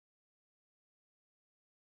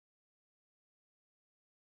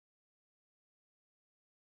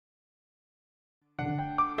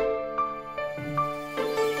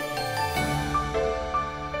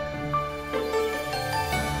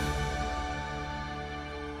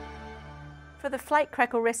For the flake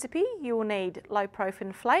crackle recipe, you will need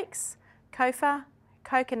low-profile flakes, cofa,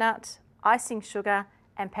 coconut, icing sugar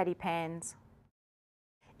and patty pans.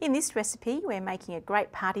 In this recipe, we're making a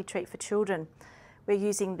great party treat for children. We're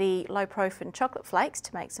using the low-profile chocolate flakes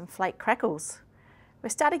to make some flake crackles. We're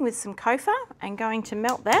starting with some cofa and going to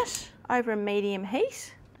melt that over a medium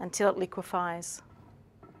heat until it liquefies.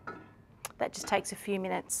 That just takes a few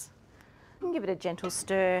minutes. And give it a gentle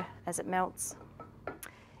stir as it melts.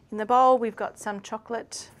 In the bowl we've got some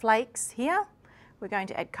chocolate flakes here. We're going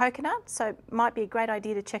to add coconut, so it might be a great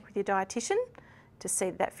idea to check with your dietitian to see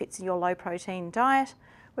if that fits in your low protein diet.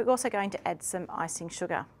 We're also going to add some icing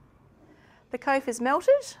sugar. The cofa is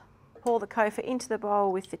melted. Pour the cofa into the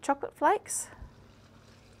bowl with the chocolate flakes,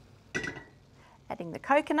 adding the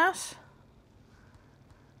coconut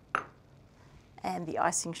and the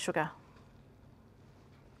icing sugar.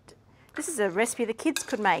 This is a recipe the kids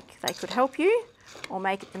could make. They could help you or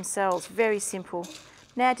make it themselves. Very simple.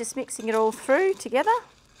 Now just mixing it all through together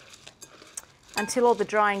until all the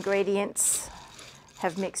dry ingredients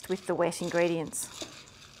have mixed with the wet ingredients.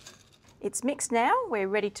 It's mixed now. We're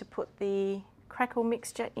ready to put the crackle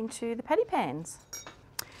mixture into the patty pans.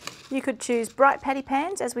 You could choose bright patty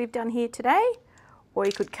pans as we've done here today, or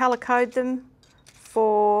you could colour code them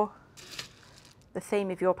for the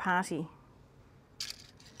theme of your party.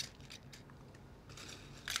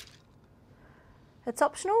 It's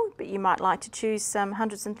optional, but you might like to choose some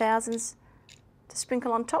hundreds and thousands to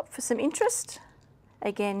sprinkle on top for some interest.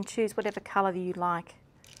 Again, choose whatever colour you like.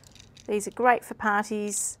 These are great for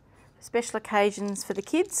parties, special occasions for the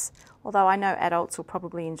kids, although I know adults will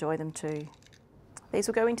probably enjoy them too. These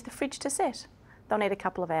will go into the fridge to set. They'll need a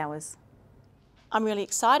couple of hours. I'm really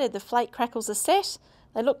excited. The flake crackles are set.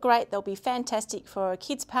 They look great. They'll be fantastic for a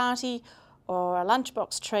kids' party or a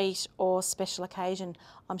lunchbox treat or special occasion.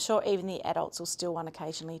 I'm sure even the adults will steal one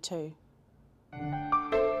occasionally too.